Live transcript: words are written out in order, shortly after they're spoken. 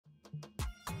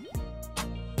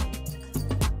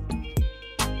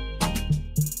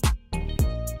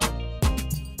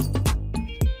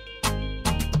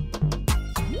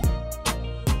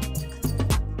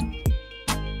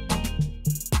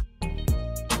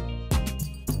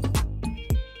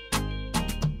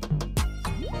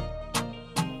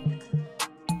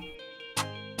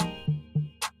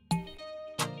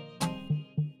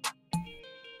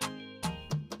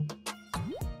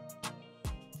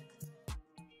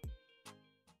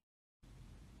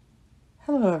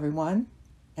Hello everyone,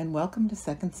 and welcome to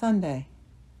Second Sunday.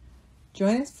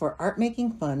 Join us for art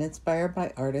making fun inspired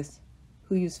by artists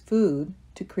who use food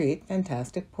to create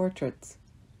fantastic portraits.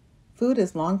 Food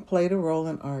has long played a role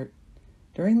in art.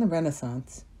 During the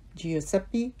Renaissance,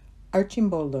 Giuseppe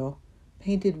Arcimboldo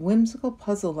painted whimsical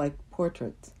puzzle-like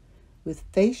portraits with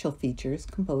facial features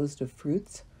composed of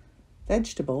fruits,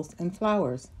 vegetables, and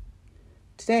flowers.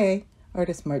 Today,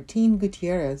 artist Martín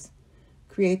Gutiérrez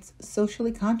creates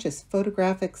socially conscious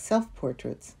photographic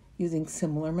self-portraits using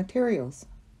similar materials.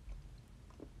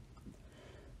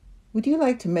 Would you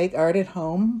like to make art at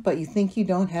home, but you think you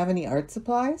don't have any art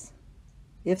supplies?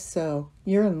 If so,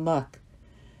 you're in luck,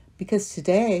 because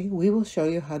today we will show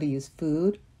you how to use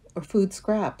food or food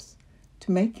scraps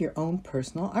to make your own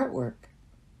personal artwork.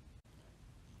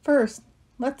 First,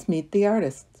 let's meet the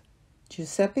artists.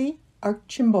 Giuseppe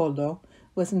Arcimboldo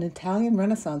was an Italian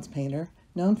Renaissance painter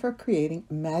known for creating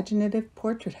imaginative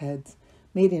portrait heads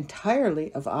made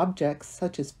entirely of objects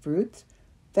such as fruits,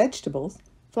 vegetables,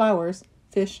 flowers,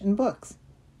 fish, and books.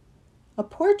 A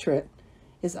portrait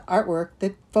is artwork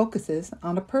that focuses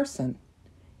on a person.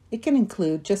 It can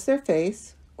include just their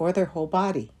face or their whole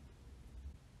body.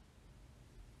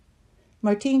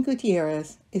 Martín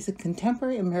Gutiérrez is a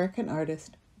contemporary American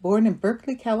artist born in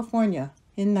Berkeley, California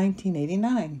in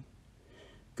 1989.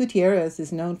 Gutiérrez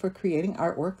is known for creating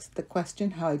artworks that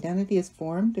question how identity is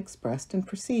formed, expressed, and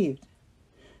perceived.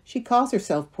 She calls her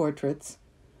self-portraits,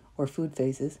 or food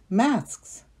faces,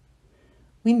 masks.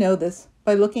 We know this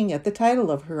by looking at the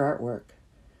title of her artwork,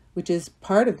 which is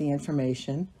part of the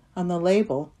information on the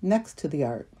label next to the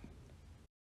art.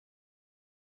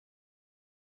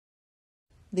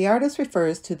 The artist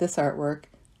refers to this artwork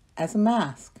as a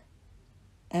mask,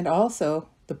 and also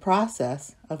the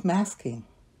process of masking.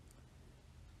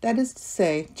 That is to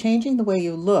say, changing the way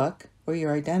you look or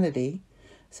your identity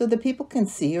so that people can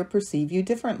see or perceive you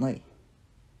differently.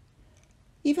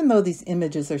 Even though these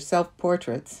images are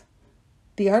self-portraits,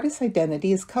 the artist's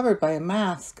identity is covered by a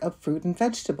mask of fruit and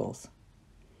vegetables.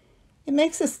 It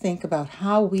makes us think about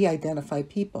how we identify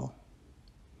people.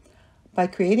 By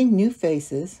creating new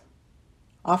faces,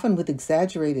 often with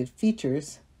exaggerated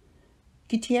features,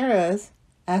 Gutiérrez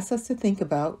asks us to think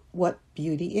about what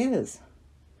beauty is.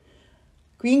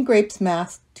 Green Grapes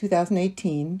Mask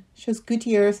 2018 shows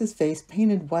Gutierrez's face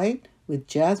painted white with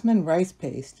jasmine rice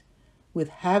paste, with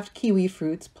halved kiwi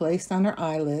fruits placed on her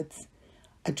eyelids,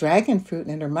 a dragon fruit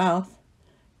in her mouth,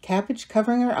 cabbage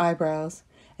covering her eyebrows,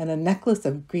 and a necklace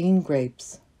of green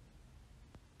grapes.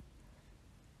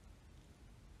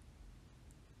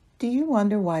 Do you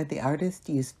wonder why the artist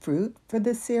used fruit for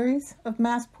this series of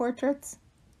mask portraits?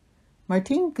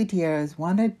 Martín Gutiérrez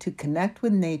wanted to connect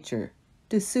with nature,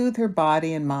 to soothe her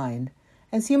body and mind,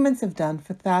 as humans have done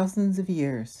for thousands of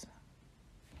years.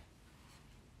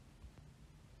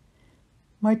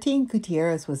 Martín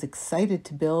Gutiérrez was excited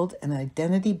to build an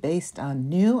identity based on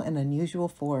new and unusual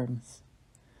forms.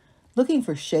 Looking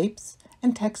for shapes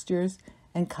and textures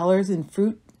and colors in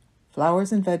fruit,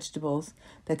 flowers, and vegetables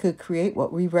that could create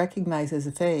what we recognize as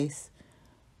a face,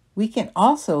 we can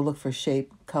also look for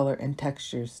shape, color, and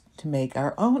textures to make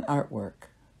our own artwork.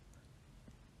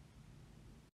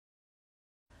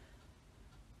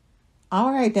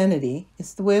 Our identity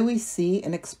is the way we see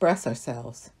and express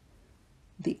ourselves.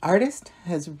 The artist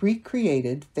has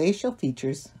recreated facial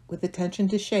features with attention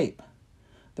to shape.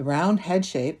 The round head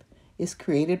shape is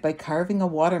created by carving a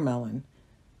watermelon.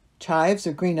 Chives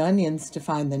or green onions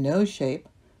define the nose shape.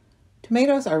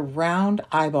 Tomatoes are round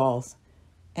eyeballs,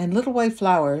 and little white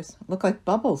flowers look like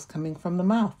bubbles coming from the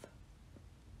mouth.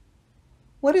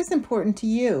 What is important to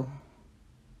you?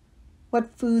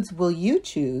 What foods will you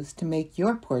choose to make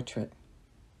your portrait?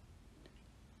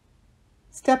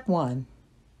 Step 1.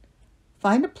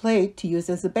 Find a plate to use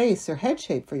as a base or head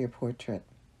shape for your portrait.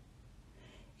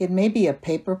 It may be a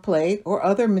paper plate or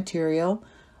other material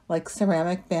like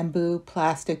ceramic, bamboo,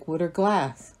 plastic, wood, or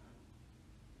glass.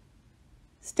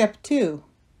 Step 2.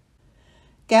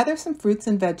 Gather some fruits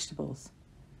and vegetables.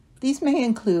 These may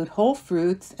include whole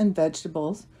fruits and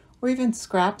vegetables, or even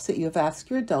scraps that you have asked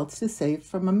your adults to save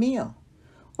from a meal,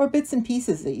 or bits and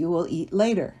pieces that you will eat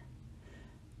later.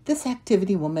 This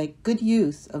activity will make good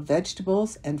use of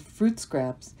vegetables and fruit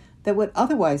scraps that would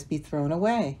otherwise be thrown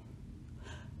away.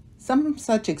 Some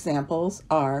such examples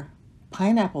are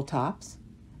pineapple tops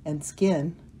and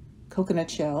skin,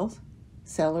 coconut shells,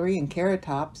 celery and carrot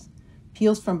tops,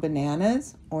 peels from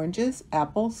bananas, oranges,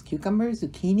 apples, cucumbers,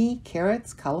 zucchini,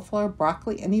 carrots, cauliflower,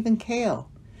 broccoli, and even kale,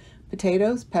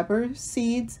 potatoes, peppers,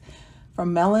 seeds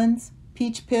from melons,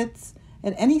 peach pits,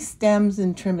 and any stems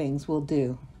and trimmings will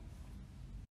do.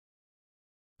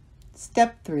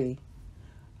 Step 3.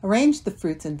 Arrange the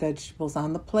fruits and vegetables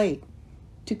on the plate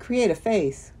to create a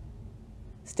face.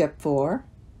 Step 4.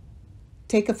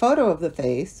 Take a photo of the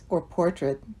face or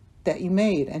portrait that you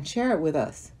made and share it with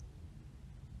us.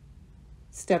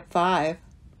 Step 5.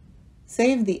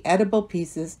 Save the edible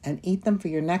pieces and eat them for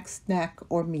your next snack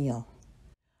or meal.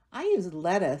 I use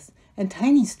lettuce and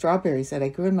tiny strawberries that I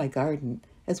grew in my garden,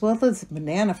 as well as a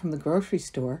banana from the grocery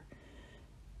store,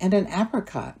 and an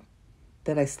apricot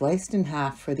that I sliced in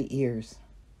half for the ears.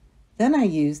 Then I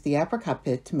used the apricot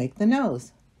pit to make the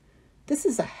nose. This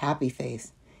is a happy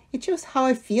face. It shows how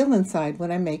I feel inside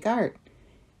when I make art.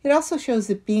 It also shows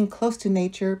that being close to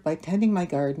nature by tending my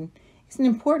garden is an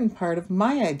important part of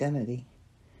my identity.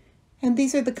 And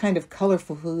these are the kind of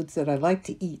colorful foods that I like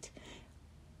to eat.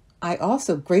 I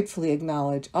also gratefully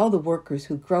acknowledge all the workers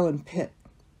who grow and pick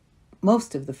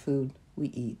most of the food we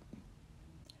eat.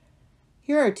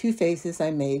 Here are 2 faces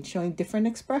I made showing different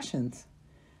expressions.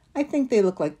 I think they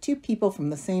look like 2 people from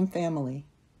the same family.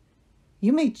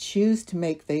 You may choose to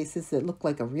make faces that look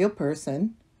like a real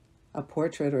person, a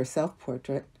portrait or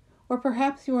self-portrait, or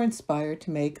perhaps you are inspired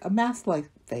to make a mask-like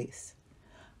face.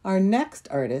 Our next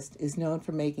artist is known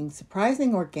for making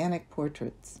surprising organic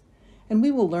portraits, and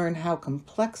we will learn how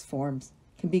complex forms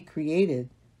can be created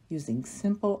using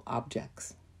simple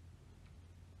objects.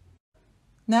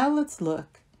 Now let's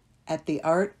look at the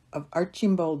art of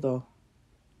Arcimboldo.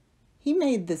 He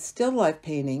made this still life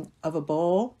painting of a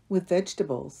bowl with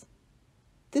vegetables.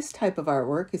 This type of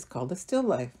artwork is called a still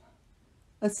life.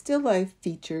 A still life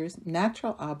features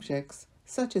natural objects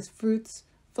such as fruits,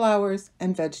 flowers,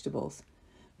 and vegetables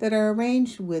that are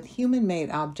arranged with human-made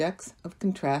objects of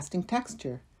contrasting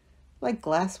texture, like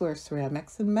glassware,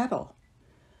 ceramics, and metal.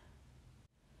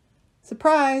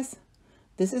 Surprise!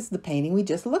 This is the painting we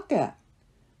just looked at,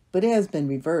 but it has been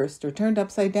reversed or turned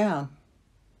upside down.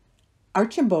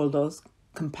 Arcimboldo's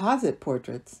composite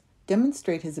portraits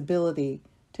demonstrate his ability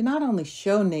to not only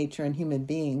show nature and human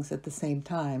beings at the same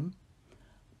time,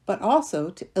 but also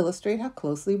to illustrate how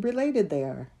closely related they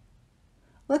are.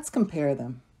 Let's compare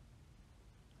them.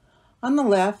 On the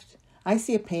left, I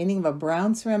see a painting of a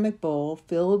brown ceramic bowl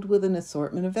filled with an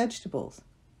assortment of vegetables.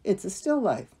 It's a still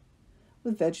life,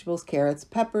 with vegetables, carrots,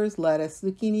 peppers, lettuce,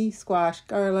 zucchini, squash,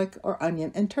 garlic, or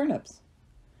onion, and turnips.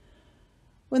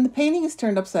 When the painting is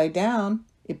turned upside down,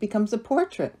 it becomes a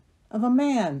portrait of a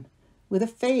man with a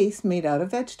face made out of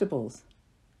vegetables.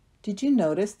 Did you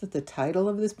notice that the title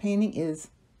of this painting is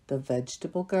The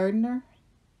Vegetable Gardener?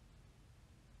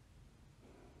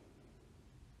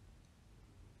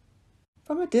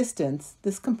 From a distance,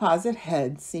 this composite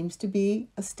head seems to be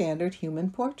a standard human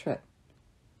portrait.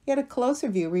 Yet a closer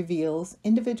view reveals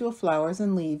individual flowers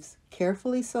and leaves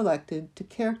carefully selected to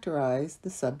characterize the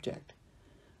subject,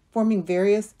 forming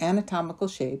various anatomical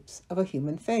shapes of a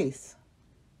human face.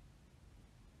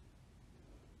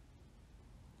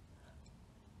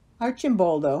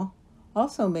 Arcimboldo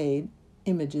also made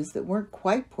images that weren't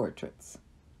quite portraits.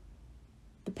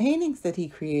 The paintings that he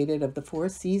created of the 4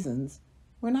 seasons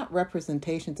were not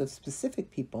representations of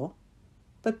specific people,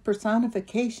 but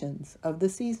personifications of the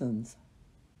seasons.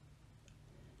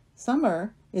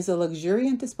 Summer is a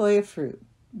luxuriant display of fruit,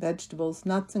 vegetables,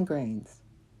 nuts, and grains.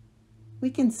 We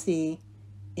can see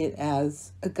it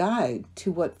as a guide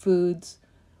to what foods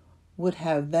would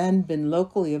have then been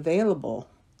locally available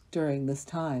during this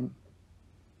time.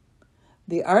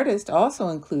 The artist also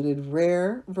included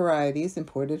rare varieties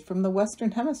imported from the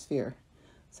Western Hemisphere,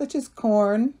 such as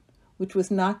corn, which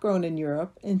was not grown in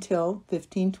Europe until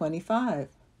 1525.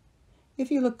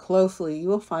 If you look closely, you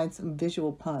will find some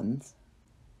visual puns.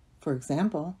 For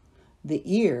example, the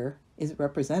ear is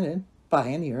represented by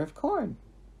an ear of corn.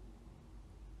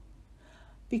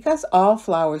 Because all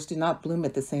flowers do not bloom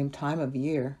at the same time of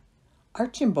year,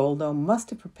 Arcimboldo must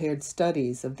have prepared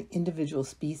studies of the individual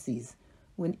species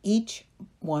when each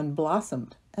one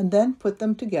blossomed, and then put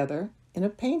them together in a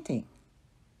painting.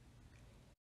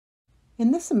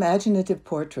 In this imaginative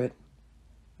portrait,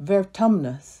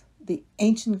 Vertumnus, the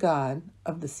ancient god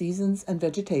of the seasons and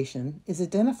vegetation, is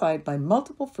identified by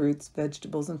multiple fruits,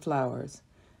 vegetables, and flowers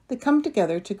that come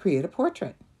together to create a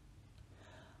portrait.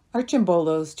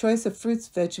 Arcimboldo's choice of fruits,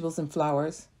 vegetables, and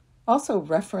flowers also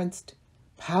referenced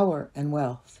power and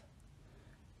wealth.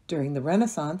 During the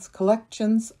Renaissance,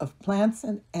 collections of plants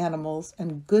and animals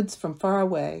and goods from far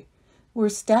away were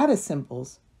status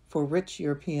symbols for rich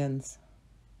Europeans.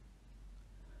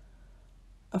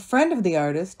 A friend of the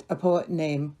artist, a poet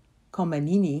named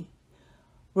Comenini,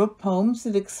 wrote poems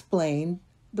that explained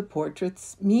the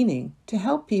portrait's meaning to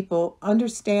help people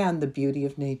understand the beauty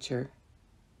of nature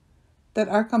that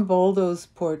Arcimboldo's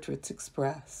portraits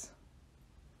express.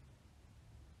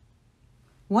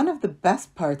 One of the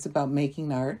best parts about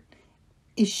making art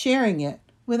is sharing it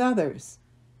with others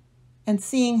and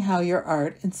seeing how your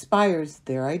art inspires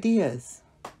their ideas.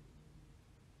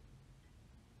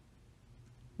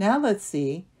 Now let's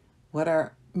see what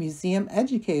our museum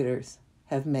educators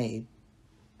have made.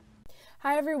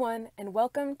 Hi everyone, and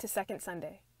welcome to Second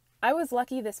Sunday. I was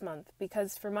lucky this month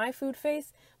because for my food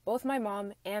face, both my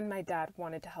mom and my dad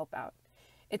wanted to help out.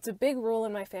 It's a big rule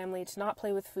in my family to not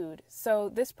play with food, so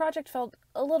this project felt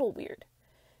a little weird.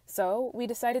 So we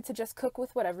decided to just cook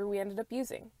with whatever we ended up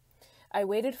using. I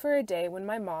waited for a day when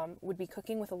my mom would be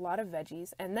cooking with a lot of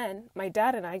veggies, and then my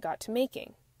dad and I got to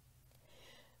making.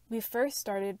 We first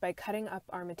started by cutting up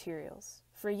our materials.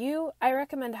 For you, I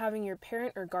recommend having your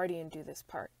parent or guardian do this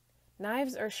part.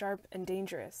 Knives are sharp and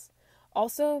dangerous.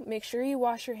 Also, make sure you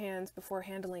wash your hands before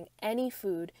handling any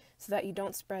food so that you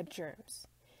don't spread germs.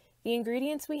 The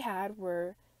ingredients we had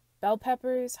were bell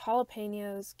peppers,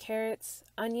 jalapenos, carrots,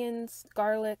 onions,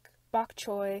 garlic, bok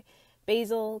choy,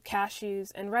 basil, cashews,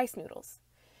 and rice noodles.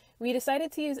 We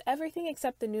decided to use everything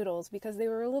except the noodles because they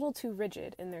were a little too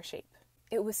rigid in their shape.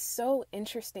 It was so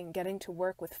interesting getting to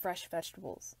work with fresh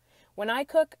vegetables. When I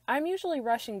cook, I'm usually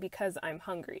rushing because I'm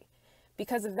hungry.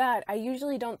 Because of that, I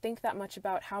usually don't think that much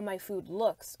about how my food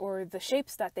looks or the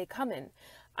shapes that they come in.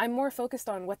 I'm more focused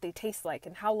on what they taste like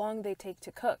and how long they take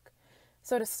to cook.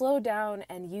 So to slow down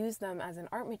and use them as an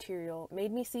art material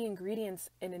made me see ingredients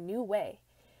in a new way.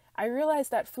 I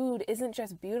realized that food isn't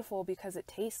just beautiful because it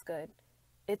tastes good.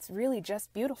 It's really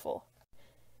just beautiful.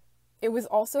 It was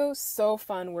also so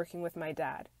fun working with my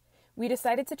dad. We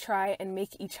decided to try and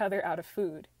make each other out of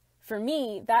food. For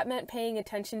me, that meant paying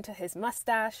attention to his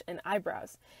mustache and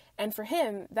eyebrows, and for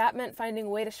him, that meant finding a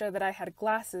way to show that I had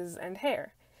glasses and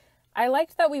hair. I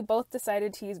liked that we both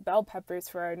decided to use bell peppers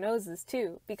for our noses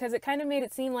too, because it kind of made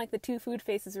it seem like the two food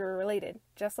faces were related,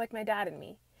 just like my dad and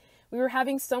me. We were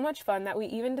having so much fun that we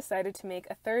even decided to make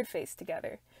a third face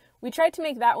together. We tried to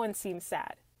make that one seem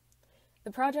sad.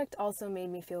 The project also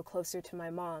made me feel closer to my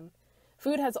mom.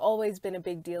 Food has always been a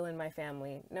big deal in my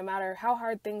family. No matter how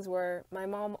hard things were, my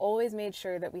mom always made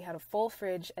sure that we had a full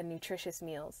fridge and nutritious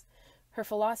meals. Her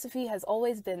philosophy has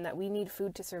always been that we need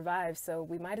food to survive, so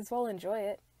we might as well enjoy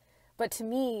it. But to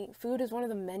me, food is one of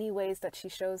the many ways that she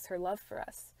shows her love for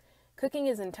us. Cooking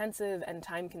is intensive and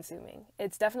time-consuming.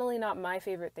 It's definitely not my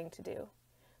favorite thing to do.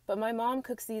 But my mom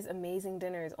cooks these amazing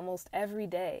dinners almost every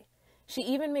day. She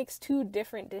even makes 2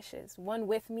 different dishes, one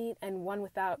with meat and one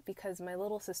without because my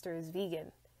little sister is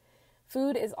vegan.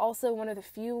 Food is also one of the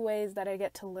few ways that I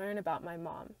get to learn about my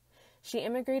mom. She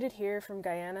immigrated here from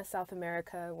Guyana, South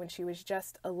America when she was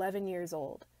just 11 years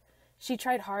old. She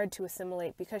tried hard to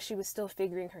assimilate because she was still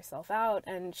figuring herself out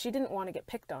and she didn't want to get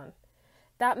picked on.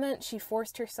 That meant she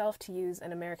forced herself to use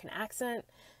an American accent,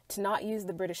 to not use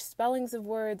the British spellings of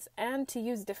words, and to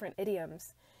use different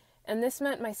idioms. And this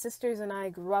meant my sisters and I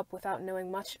grew up without knowing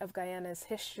much of Guyana's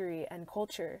history and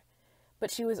culture.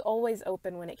 But she was always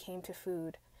open when it came to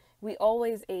food. We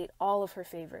always ate all of her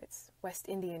favorites: West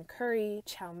Indian curry,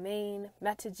 chow mein,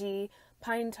 metaji,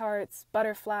 pine tarts,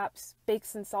 butter flaps,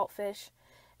 bakes and saltfish.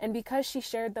 And because she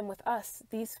shared them with us,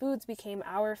 these foods became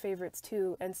our favorites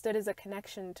too and stood as a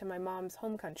connection to my mom's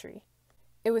home country.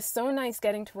 It was so nice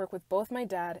getting to work with both my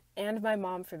dad and my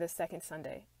mom for this second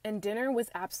Sunday, and dinner was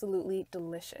absolutely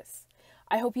delicious.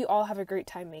 I hope you all have a great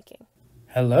time making.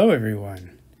 Hello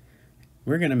everyone.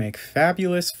 We're going to make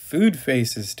fabulous food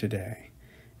faces today,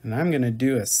 and I'm going to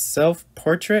do a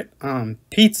self-portrait on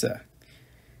pizza.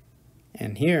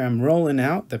 And here I'm rolling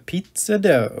out the pizza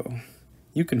dough.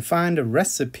 You can find a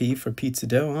recipe for pizza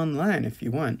dough online if you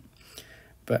want.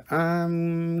 But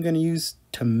I'm going to use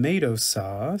tomato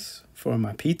sauce for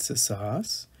my pizza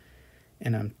sauce.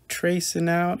 And I'm tracing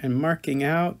out and marking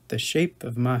out the shape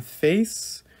of my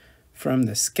face from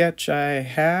the sketch I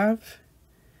have.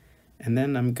 And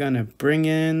then I'm going to bring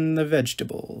in the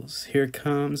vegetables. Here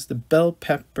comes the bell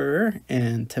pepper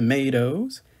and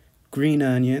tomatoes, green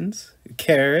onions,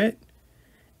 carrot,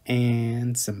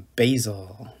 and some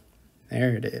basil.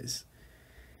 There it is.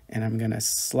 And I'm going to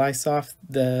slice off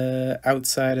the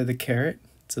outside of the carrot.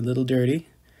 It's a little dirty.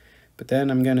 But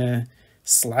then I'm going to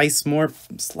slice more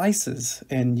slices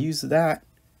and use that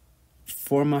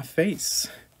for my face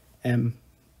and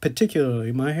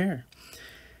particularly my hair.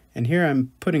 And here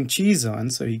I'm putting cheese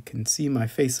on so you can see my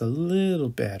face a little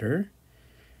better.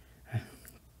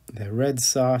 The red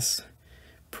sauce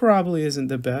probably isn't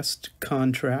the best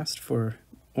contrast for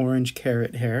orange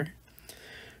carrot hair.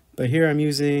 But here I'm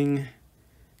using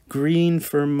green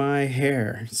for my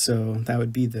hair. So that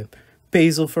would be the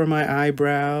basil for my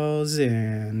eyebrows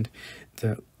and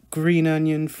the green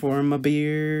onion for my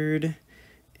beard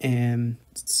and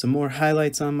some more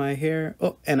highlights on my hair.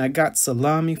 Oh, and I got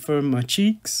salami for my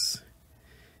cheeks,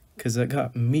 because I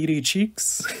got meaty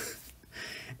cheeks.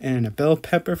 And a bell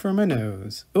pepper for my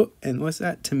nose. Oh, and what's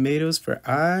that? Tomatoes for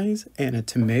eyes and a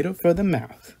tomato for the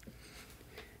mouth.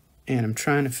 And I'm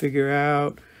trying to figure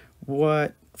out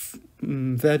what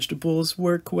vegetables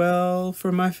work well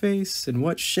for my face and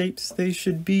what shapes they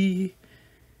should be.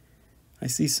 I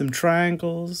see some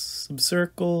triangles, some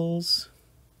circles,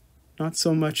 not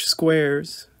so much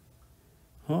squares.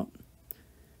 Oh,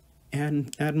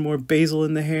 and add more basil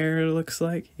in the hair, it looks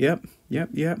like. Yep.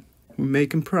 We're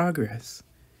making progress.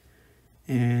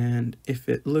 And if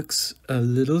it looks a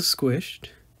little squished,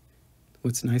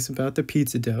 what's nice about the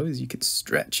pizza dough is you can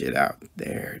stretch it out.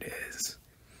 There it is.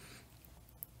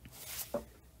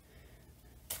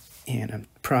 And I'm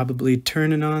probably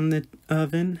turning on the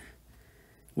oven,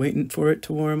 waiting for it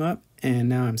to warm up. And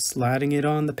now I'm sliding it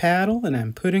on the paddle and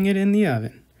I'm putting it in the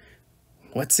oven.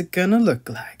 What's it gonna look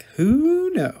like?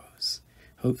 Who knows?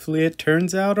 Hopefully it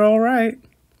turns out all right.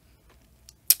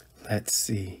 Let's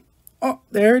see. Oh,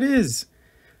 there it is.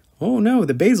 Oh no,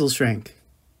 the basil shrank.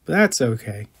 But that's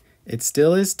okay. It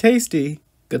still is tasty.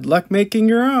 Good luck making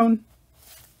your own.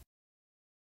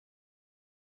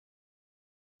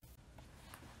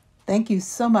 Thank you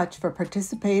so much for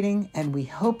participating, and we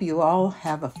hope you all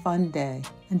have a fun day.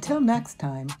 Until next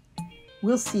time,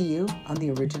 we'll see you on the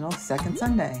original Second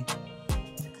Sunday.